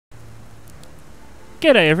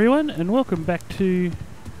G'day everyone, and welcome back to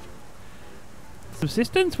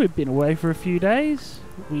Subsistence. We've been away for a few days.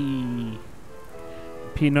 We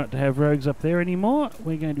appear not to have rogues up there anymore.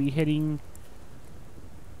 We're going to be heading...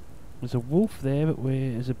 There's a wolf there, but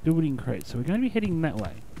there's a building crate, so we're going to be heading that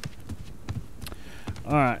way.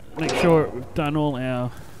 Alright, make sure we've done all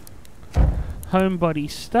our homebody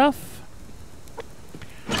stuff.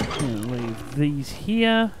 We'll leave these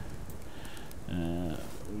here. We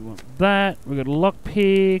want that. We've got a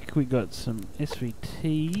lockpick. We got some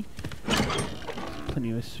SVT.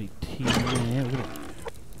 Plenty of SVT in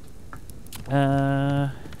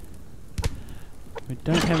there. We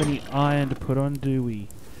don't have any iron to put on, do we?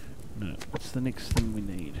 No. What's the next thing we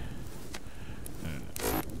need?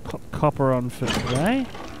 Pop copper on for today.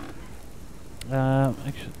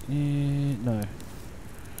 Actually, no.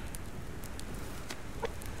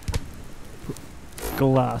 Put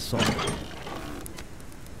glass on.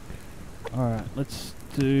 Alright, let's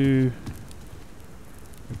do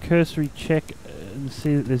a cursory check and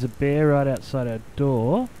see that there's a bear right outside our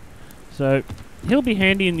door. So, he'll be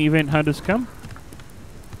handy in the event hunters come.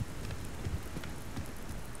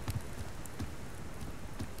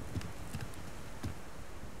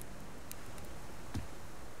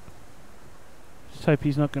 Just hope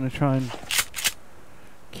he's not going to try and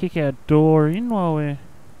kick our door in while we're...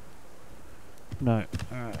 No.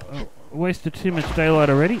 Alright, well, wasted too much daylight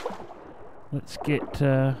already. Let's get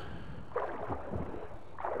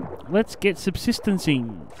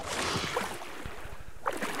subsistencing.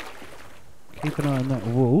 Keep an eye on that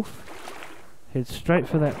wolf. Head straight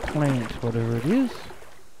for that plant, whatever it is.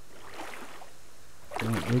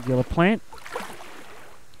 Regular plant.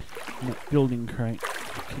 And that building crate.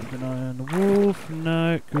 Keep an eye on the wolf.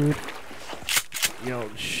 No, good.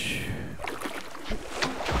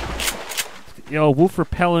 The old wolf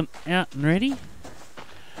repellent out and ready.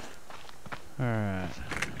 Alright,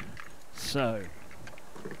 so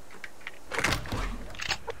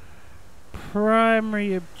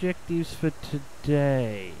primary objectives for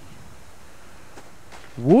today: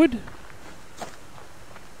 wood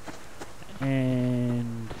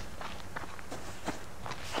and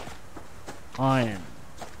iron.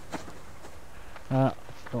 Well,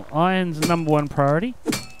 iron's the number one priority.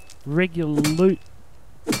 Regular loot.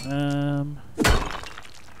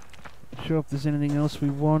 Sure if there's anything else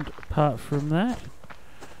we want apart from that,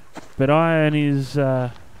 but iron is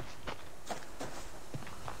yeah,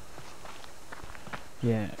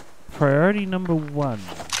 priority number one.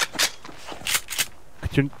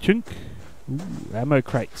 Chunk chunk. Ooh, ammo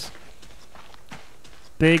crates.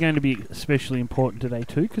 They're going to be especially important today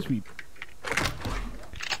too, because we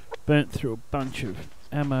burnt through a bunch of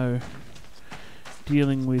ammo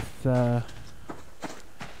dealing with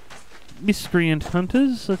miscreant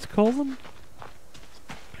hunters, let's call them.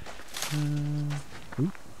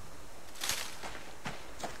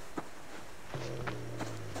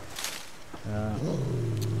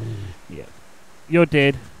 Yeah. You're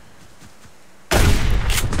dead.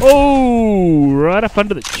 Oh! Right up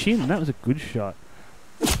under the chin. That was a good shot.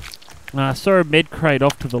 I saw a med crate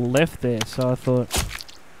off to the left there, so I thought,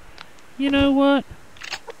 you know what?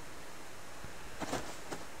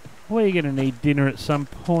 We're going to need dinner at some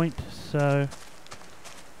point, so...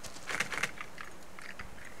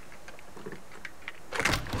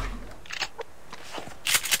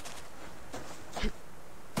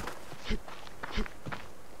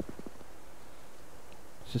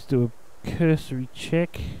 Let's just do a cursory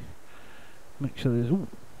check. Make sure there's... Ooh.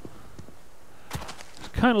 I was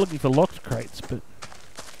kind of looking for locked crates, but...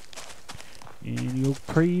 Any old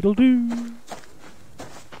crate'll do.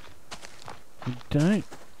 We don't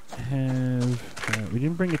have... we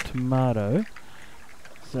didn't bring a tomato,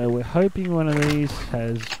 so we're hoping one of these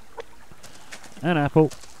has an apple.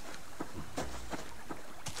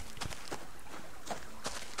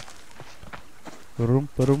 Ba-dum,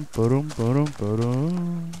 ba-dum, ba-dum, ba-dum,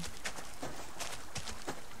 ba-dum.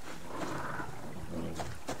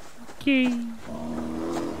 Okay.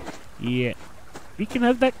 Yeah. You can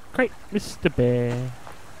have that crate, Mr. Bear.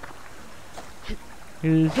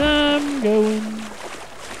 'Cause I'm going...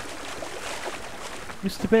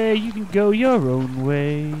 Mr. Bear, you can go your own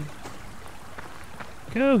way.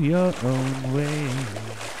 Go your own way.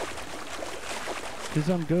 'Cause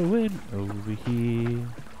I'm going over here.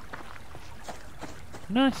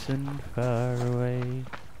 Nice and far away.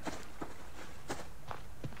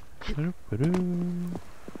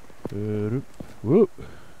 Whoop.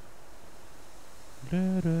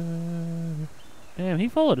 Damn, he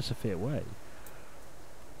followed us a fair way.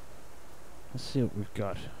 Let's see what we've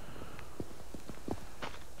got.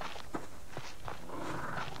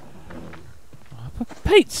 For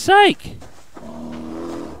Pete's sake!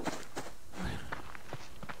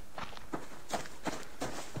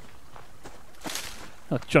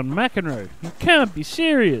 Oh, John McEnroe, you can't be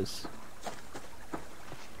serious.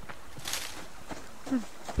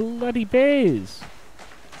 Bloody bears.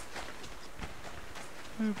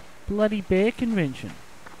 Bloody bear convention.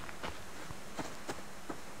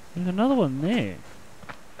 There's another one there.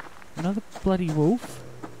 Another bloody wolf.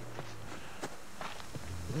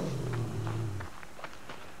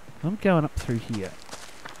 I'm going up through here.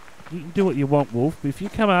 You can do what you want, wolf, but if you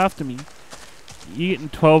come after me, you're getting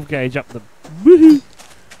 12 gauge up the... Woohoo!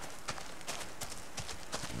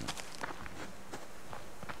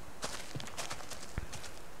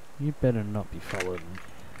 You better not be following me.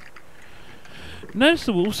 Notice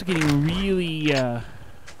the wolves are getting really,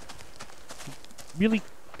 really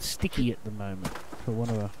sticky at the moment, for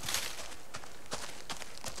want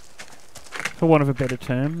of a better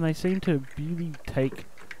term. They seem to really take...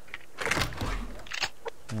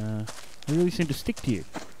 they really seem to stick to you.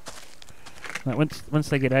 Like once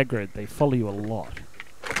they get aggroed, they follow you a lot.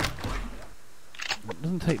 It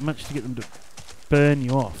doesn't take much to get them to burn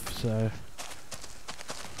you off, so...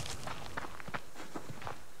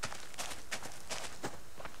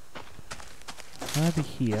 Over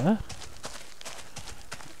here.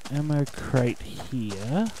 Ammo crate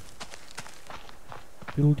here.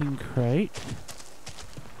 Building crate.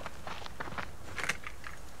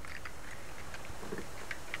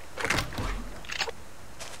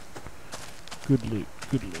 Good loot,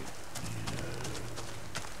 good loot.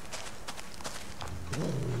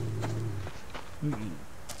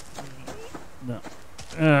 No.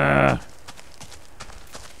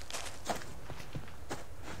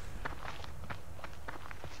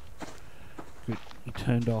 Good, you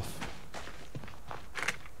turned off.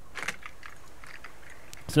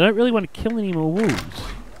 So I don't really want to kill any more wolves.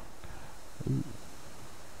 Ooh.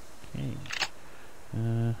 Okay.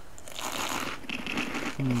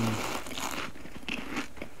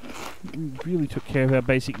 We really took care of our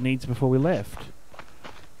basic needs before we left.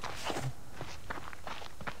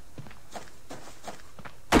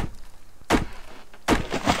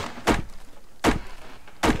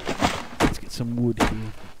 Let's get some wood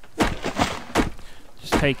here.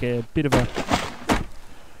 Just take a bit of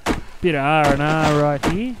R&R right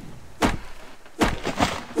here.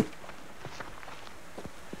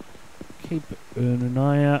 Keep an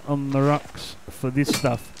eye out on the rocks for this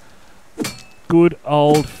stuff. Good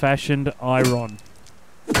old-fashioned iron.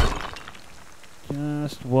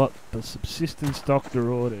 Just what the subsistence doctor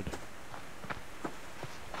ordered.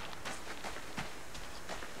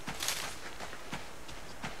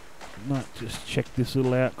 Might just check this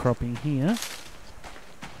little outcropping here.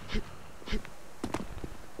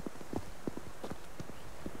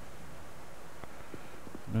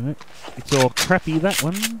 No, it's all crappy, that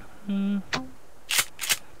one.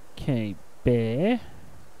 Okay, bear.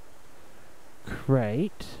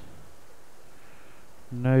 Crate.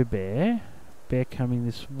 No bear. Bear coming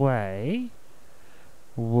this way.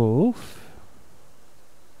 Wolf.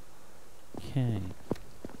 Okay.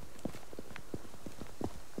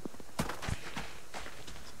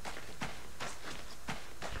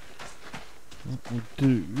 What we'll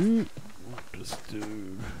do, we'll just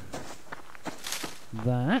do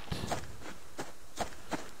that.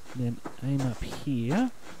 Then aim up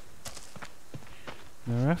here.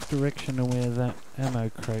 The rough direction of where that ammo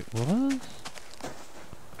crate was.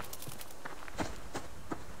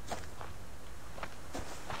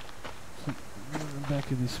 So, the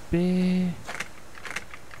back of this bear.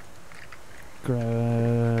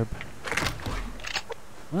 Grab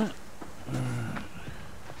that.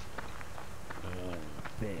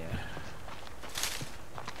 There.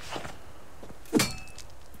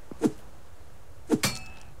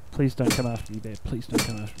 Please don't come after me, bear. Please don't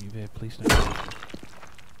come after me, bear. Please don't come after me.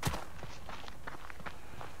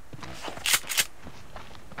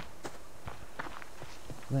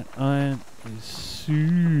 That iron is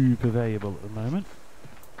super valuable at the moment.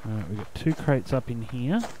 Alright, we've got 2 crates up in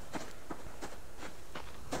here.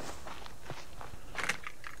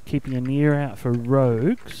 Keeping an ear out for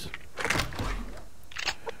rogues.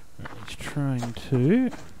 Right, it's trying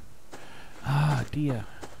to... Ah, dear.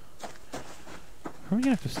 Probably going to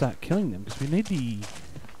have to start killing them because we need the...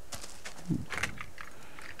 Ooh.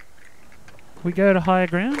 We go to higher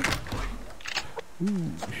ground?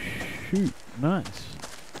 Ooh, shoot, nice.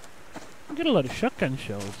 We get a lot of shotgun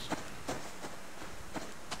shells.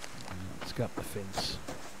 Let's go up the fence.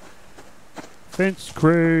 Fence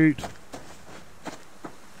crate!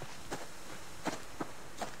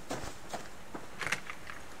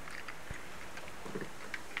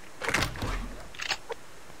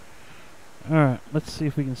 Alright, let's see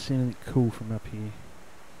if we can see anything cool from up here.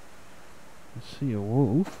 I see a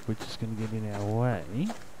wolf, which is going to get in our way.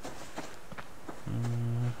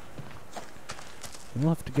 We'll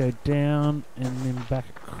have to go down and then back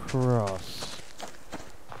across.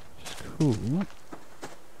 Which is cool.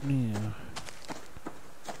 Now,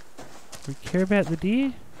 do we care about the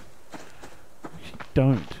deer? Actually,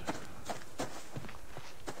 don't.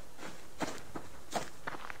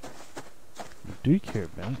 We do care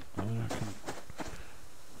about it.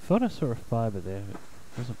 Thought I saw a fibre there, but it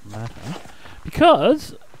doesn't matter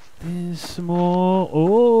because there's some more.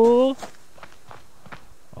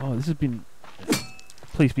 Oh, this has been.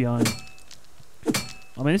 Please be iron.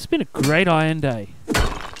 I mean, it's been a great iron day.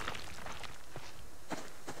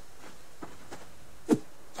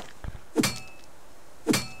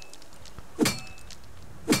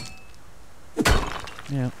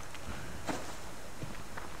 Now,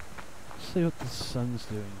 let's see what the sun's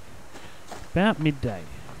doing. About midday.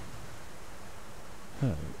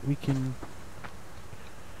 So, we can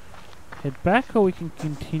head back or we can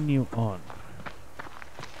continue on.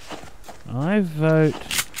 I vote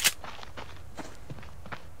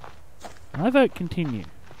continue.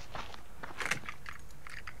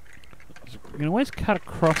 We can always cut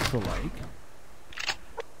across the lake.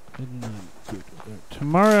 Good.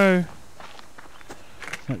 Tomorrow,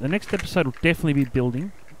 the next episode will definitely be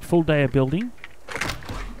building. Full day of building.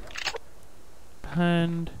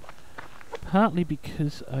 And partly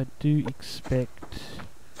because I do expect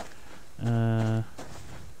the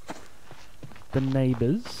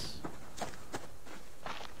neighbours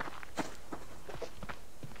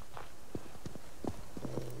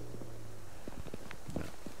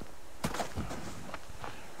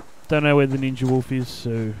don't know where the Ninja Wolf is,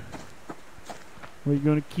 so we're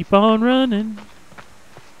gonna keep on running.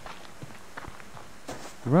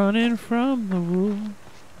 Running from the wolf.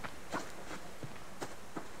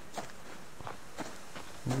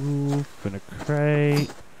 Wolf and a crate.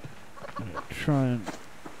 I'm gonna try and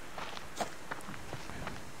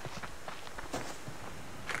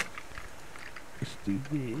just do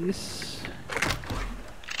this.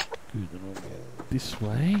 Good, then I'll go this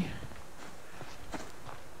way.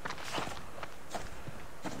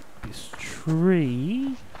 This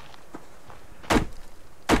tree.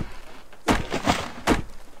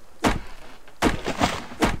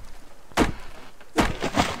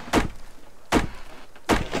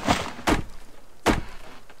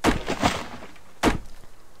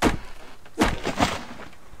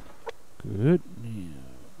 Good. Now,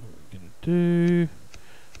 what we're going to do,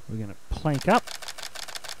 we're going to plank up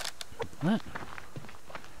that,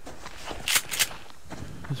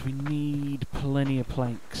 because we need plenty of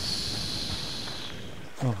planks.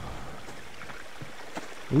 Oh.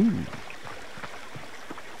 Ooh.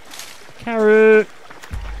 Carrot.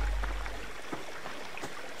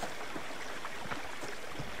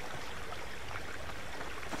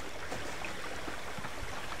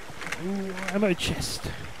 Ooh, ammo chest.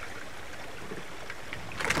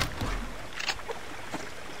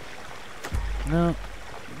 Now,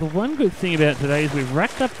 the one good thing about today is we've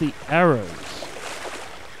racked up the arrows.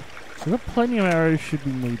 We've got plenty of arrows should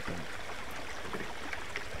we need them.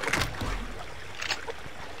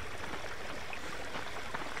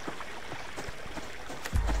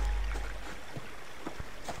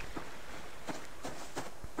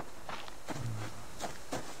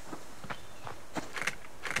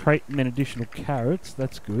 Crate and then additional carrots,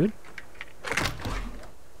 that's good.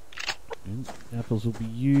 And apples will be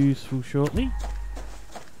useful shortly.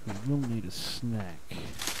 We will need a snack.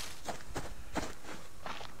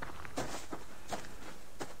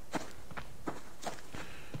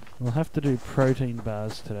 We'll have to do protein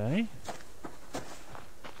bars today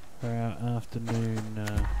for our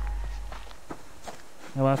afternoon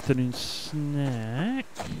snack.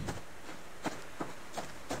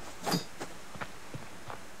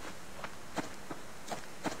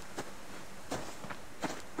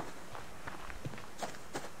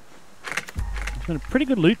 It's been a pretty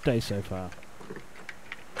good loot day so far.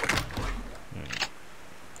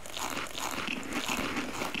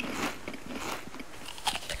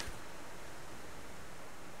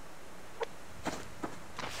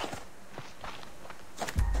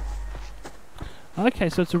 Okay,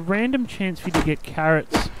 so it's a random chance for you to get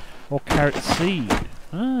carrots or carrot seed.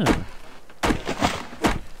 Ah.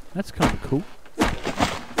 That's kind of cool.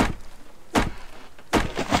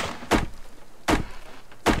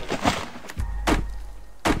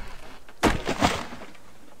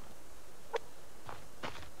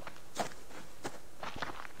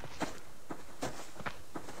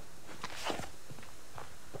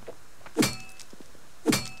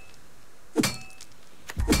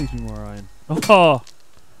 Please be more iron. Oh!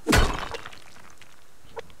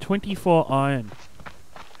 24 iron.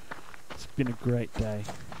 It's been a great day.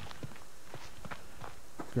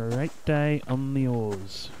 Great day on the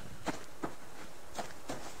oars.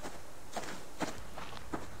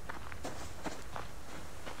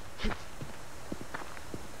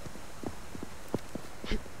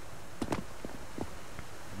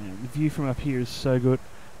 Man, the view from up here is so good.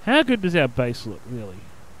 How good does our base look, really?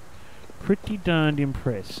 Pretty darned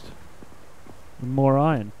impressed. More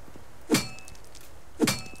iron.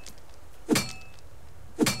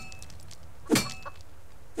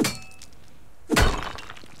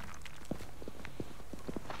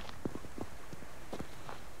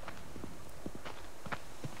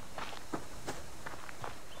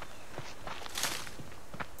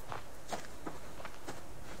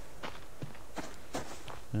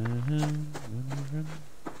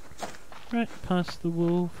 Right, past the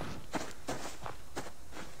wolf.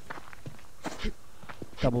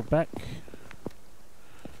 Double back.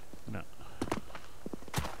 No.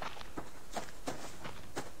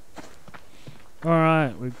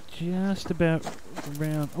 Alright, we're just about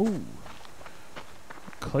around. Oh!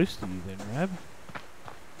 Close to you then, Rab.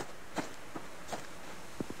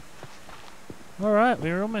 Alright,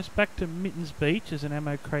 we're almost back to Mittens Beach. There's an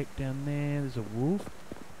ammo crate down there. There's a wolf.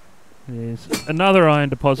 There's another iron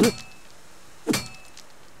deposit.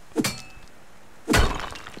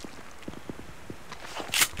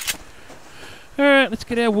 Alright, let's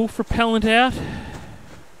get our wolf repellent out.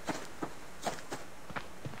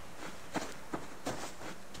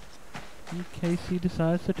 In case he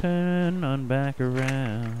decides to turn on back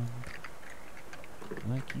around.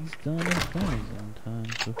 Like he's done 1,000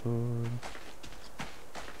 times before.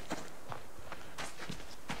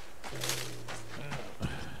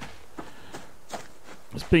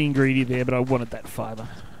 I was being greedy there, but I wanted that fibre.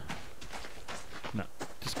 No,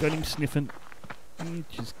 just got him sniffing,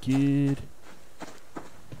 which is good.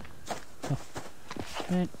 Oh,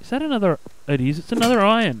 man, is that another? It is. It's another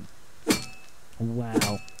iron.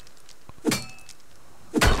 Wow.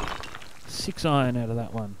 6 iron out of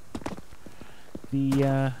that one.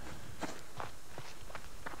 There's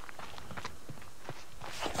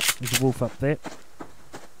a wolf up there.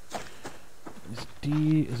 There's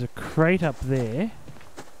deer. There's a crate up there.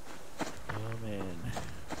 Oh man.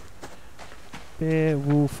 Bear,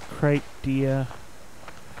 wolf, crate, deer.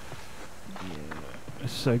 Yeah,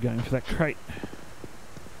 so going for that crate.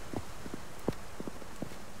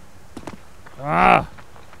 Ah!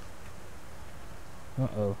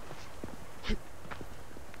 Uh-oh.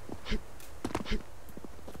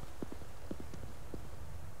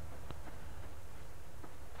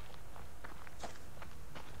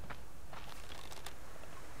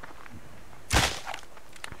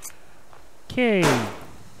 Okay.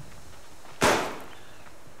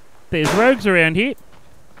 There's rogues around here.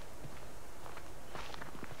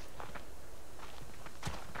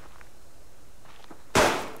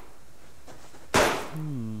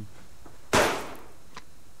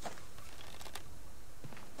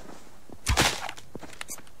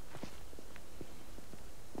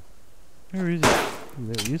 Where is he? Oh,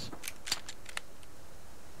 there he is.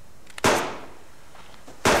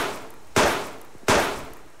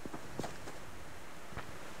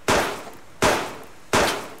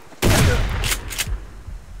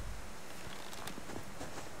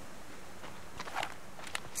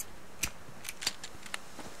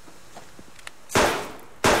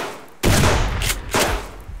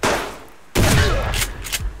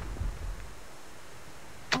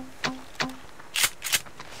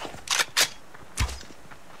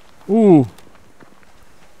 Ooh.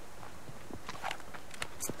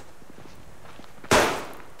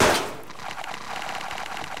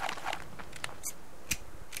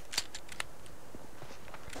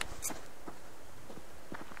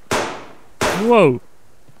 Whoa.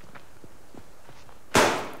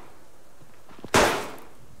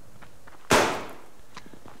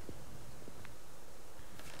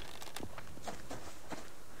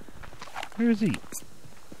 Where is he?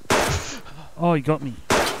 Oh, he got me.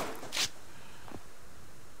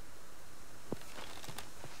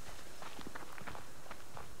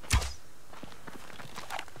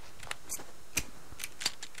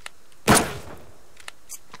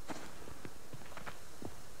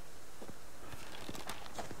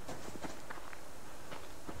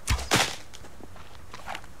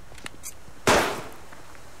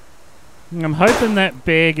 I'm hoping that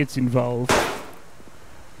bear gets involved.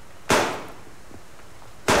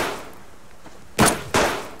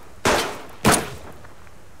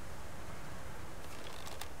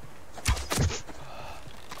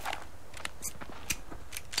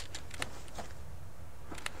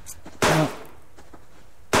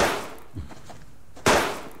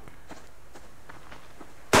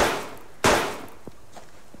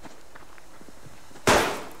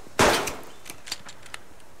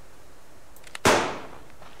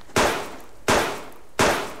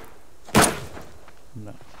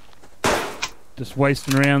 No. Just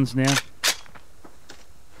wasting rounds now.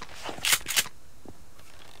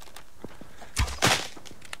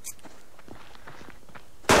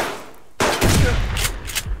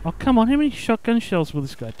 Oh, come on. How many shotgun shells will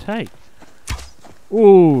this guy take?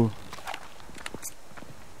 Ooh.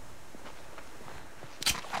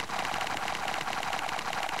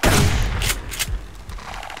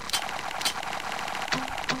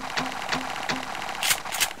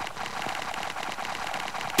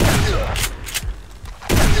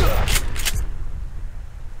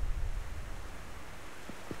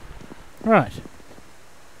 Right.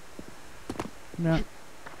 Now,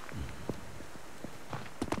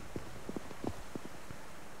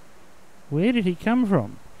 where did he come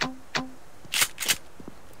from?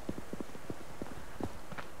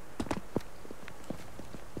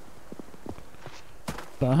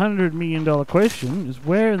 The $100 million question is,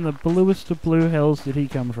 where in the bluest of blue hells did he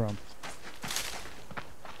come from?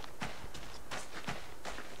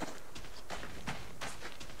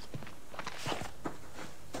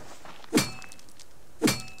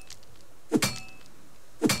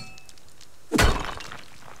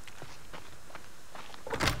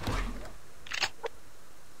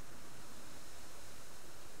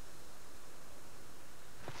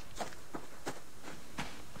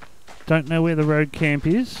 Don't know where the road camp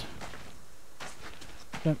is.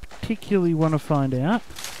 Don't particularly want to find out.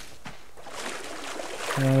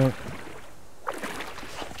 Let's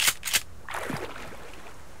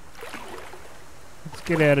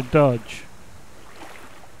get out of Dodge.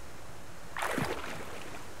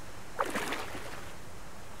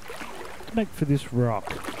 Let's make for this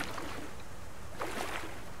rock.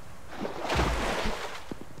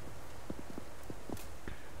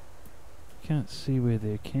 Can't see where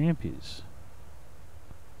their camp is.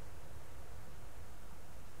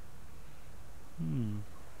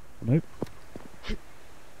 Nope.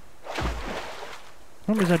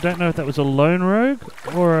 Problem is, I don't know if that was a lone rogue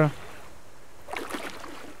or a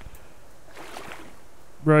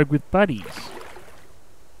rogue with buddies.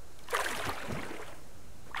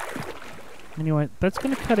 Anyway, that's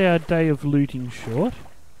going to cut our day of looting short.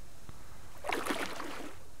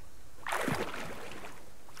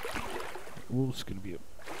 Oh, it's going to be a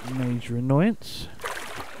major annoyance.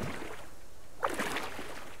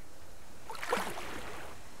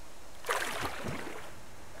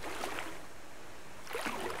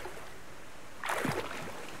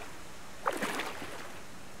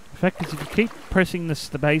 The fact is, if you keep pressing the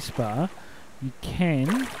space bar, you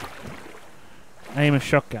can aim a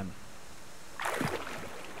shotgun.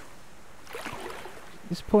 At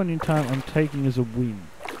this point in time, I'm taking as a win.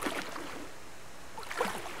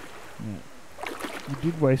 Yeah. You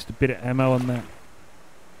did waste a bit of ammo on that.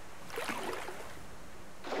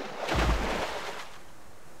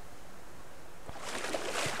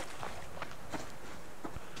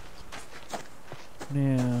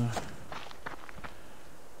 Now,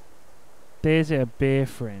 there's our bear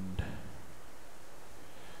friend.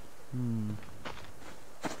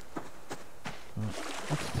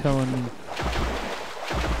 Let's tell him.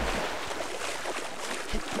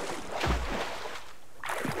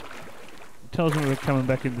 Tells me we're coming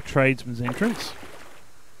back in the tradesman's entrance.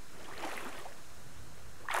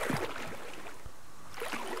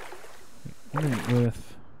 Anything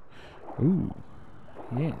worth? Ooh,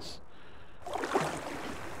 yes.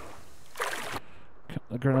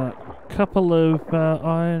 Couple of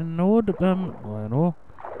iron ore. Iron ore.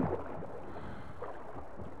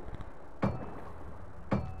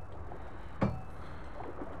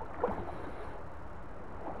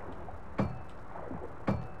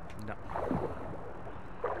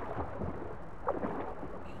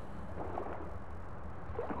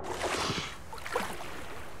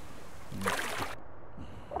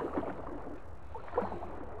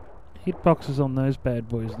 Hitboxes on those bad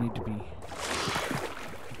boys need to be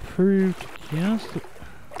improved just. What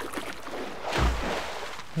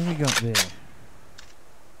have we got there?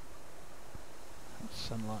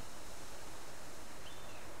 Sunlight.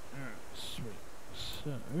 Sweet.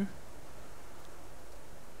 So.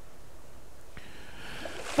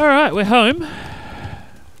 Alright, we're home.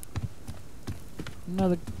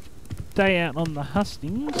 Another day out on the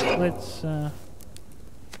hustings. Let's.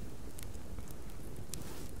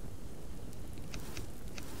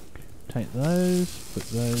 Take those, put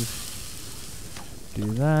those, do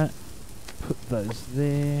that, put those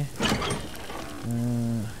there,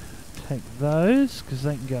 take those, because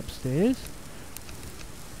they can go upstairs,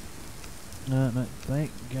 no, they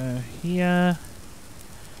can go here,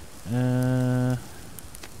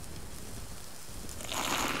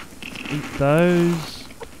 eat those,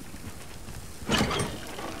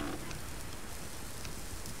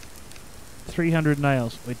 300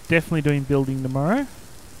 nails. We're definitely doing building tomorrow.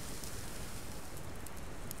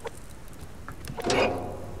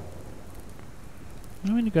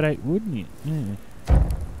 You only got 8 wood in it. Yeah.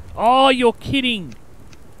 Oh, you're kidding!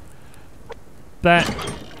 That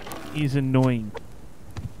is annoying.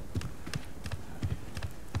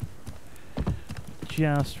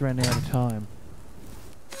 Just ran out of time.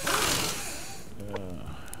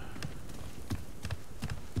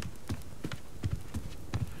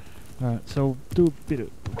 Alright, so we'll do a bit of...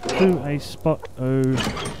 do a spot of...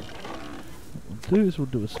 What we'll do is we'll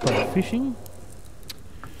do a spot of fishing.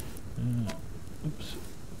 Oops.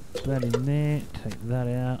 Put that in there, take that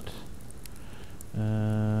out.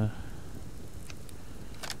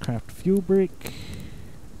 Craft fuel brick.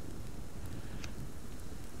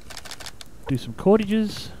 Do some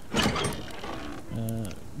cordages.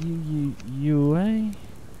 UA.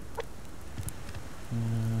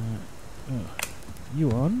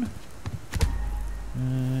 You on.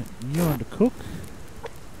 You on to cook.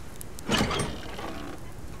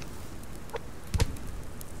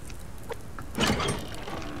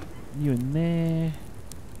 You in there.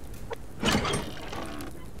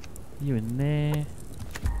 You in there.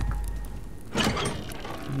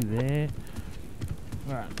 You there.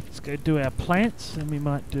 Alright, let's go do our plants, and we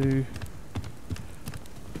might do...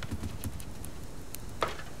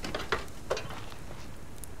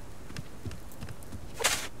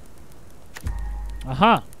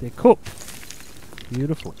 Aha! They're cooked.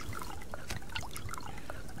 Beautiful.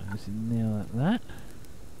 Just in there like that.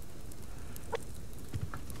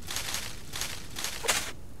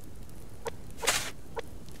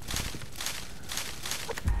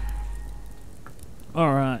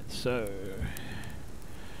 Alright, so...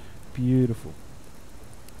 Beautiful.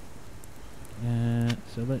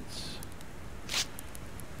 So let's...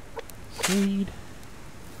 seed.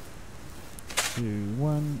 Do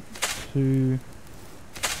 1, 2...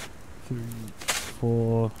 3,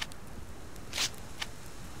 4.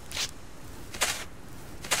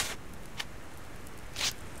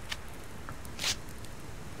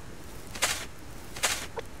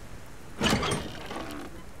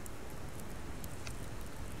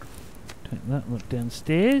 Take that one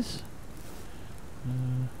downstairs.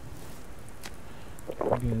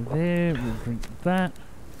 We'll go there. We'll drink that.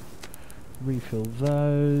 Refill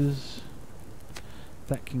those.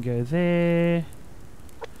 That can go there.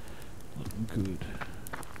 Looking good.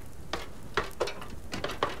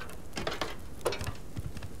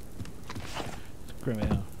 Let's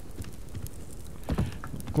grab our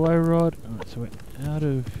glow rod. Alright, so we're out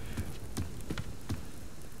of...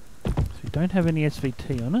 So we don't have any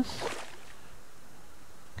SVT on us,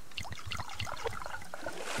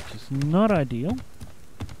 which is not ideal.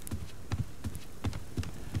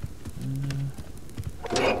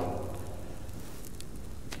 Okay,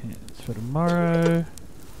 that's for tomorrow.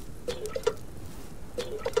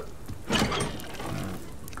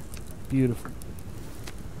 Beautiful.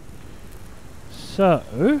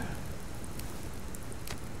 So...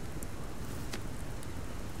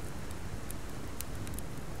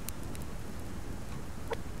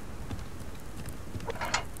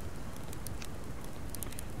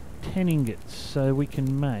 ten ingots, so we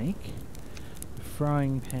can make a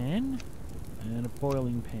frying pan and a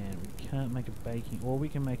boiling pan. We can't make a baking... or we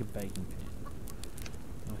can make a baking pan.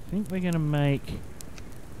 I think we're going to make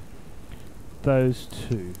those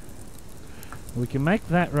two. We can make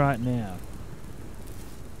that right now.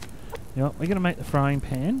 You know what, we're going to make the frying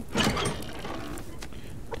pan. Take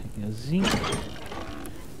our zinc.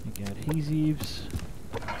 Take our adhesives.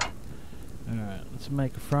 Alright, let's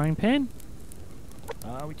make a frying pan.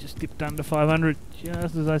 Ah, we just dipped under 500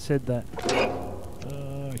 just as I said that.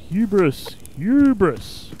 Hubris!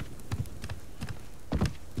 Hubris!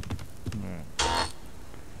 Alright.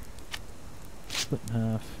 Split in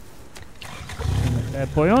half. Turn that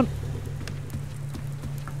bad boy on.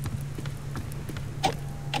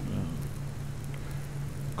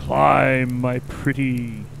 Climb, my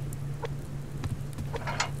pretty.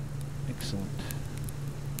 Excellent.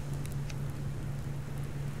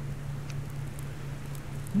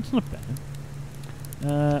 It's not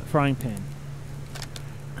bad. Frying pan.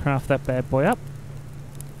 Craft that bad boy up.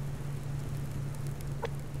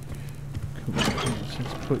 Cool. So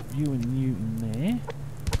let's put you and you in there.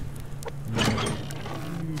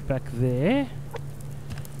 You back there.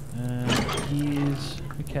 Here's...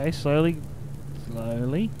 okay, slowly.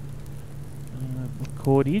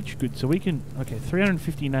 Cordage, good. So we can... okay,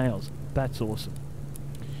 350 nails. That's awesome.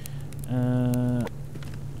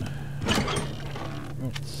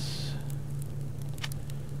 Let's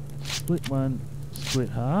split one, split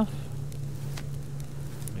half.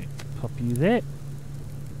 Pop you there.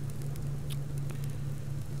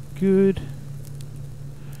 good.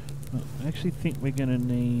 Well, I actually think we're going to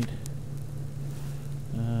need...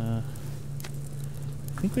 I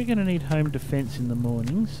think we're going to need home defense in the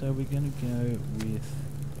morning, so we're going to go with...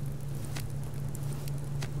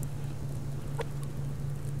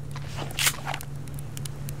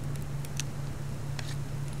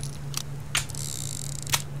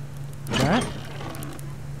 that.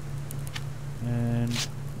 And...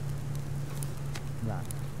 that.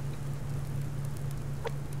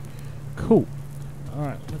 Cool.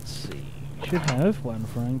 Alright, let's see. We should have one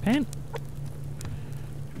frying pan.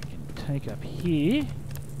 We can take up here.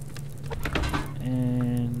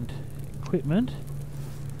 And equipment.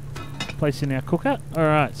 Place in our cooker.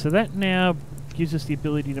 Alright, so that now gives us the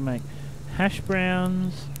ability to make hash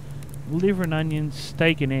browns, liver and onions,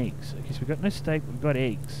 steak and eggs. Okay, so we've got no steak, we've got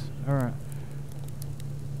eggs. Alright.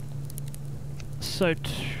 So,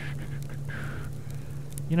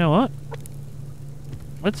 you know what?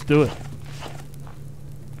 Let's do it.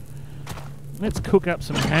 Let's cook up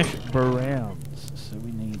some hash browns. So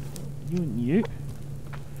we need you and you.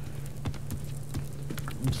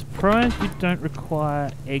 I'm surprised you don't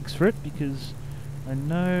require eggs for it, because I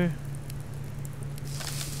know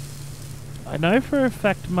for a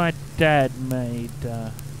fact my dad made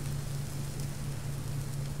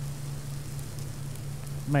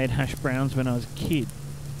hash browns when I was a kid,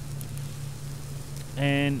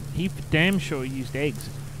 and he for damn sure used eggs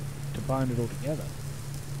to bind it all together.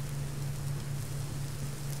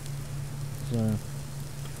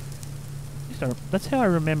 So that's how I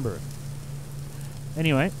remember it.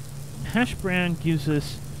 Anyway, hash brown gives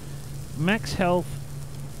us max health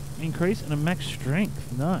increase and a max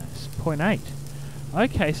strength. Nice. 0.8.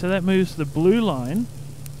 Okay, so that moves the blue line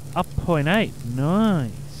up 0.8.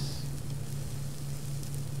 Nice.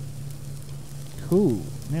 Cool.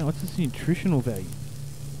 Now, what's its nutritional value?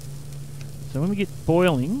 So when we get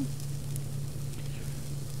boiling,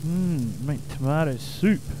 make tomato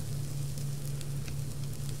soup.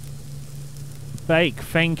 Bake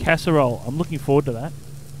fang casserole. I'm looking forward to that.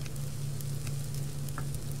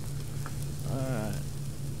 Alright.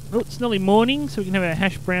 Well, it's nearly morning, so we can have our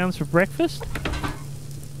hash browns for breakfast.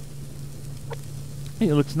 Hey,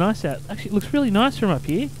 it looks nice out. Actually, it looks really nice from up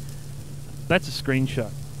here. That's a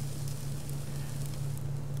screenshot.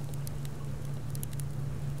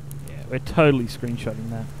 Yeah, we're totally screenshotting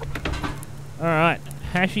that. Alright,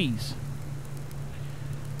 hashies.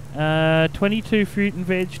 22 fruit and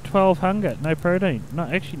veg, 12 hunger, no protein. No,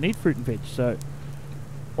 actually need fruit and veg, so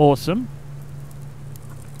awesome.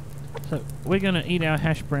 So we're going to eat our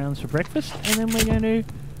hash browns for breakfast, and then we're going to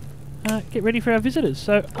get ready for our visitors.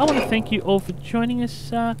 So I want to thank you all for joining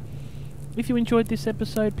us. If you enjoyed this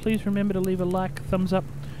episode, please remember to leave a like, thumbs up,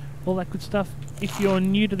 all that good stuff. If you're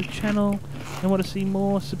new to the channel and want to see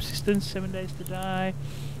more Subsistence, 7 Days to Die,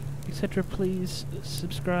 etc., please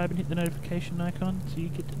subscribe and hit the notification icon so you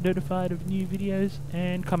get notified of new videos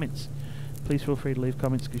and comments. Please feel free to leave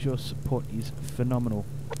comments because your support is phenomenal.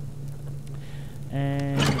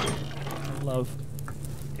 And I love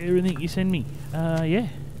everything you send me. Yeah.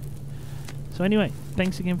 So anyway,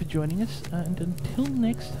 thanks again for joining us, and until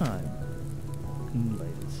next time,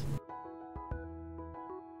 later.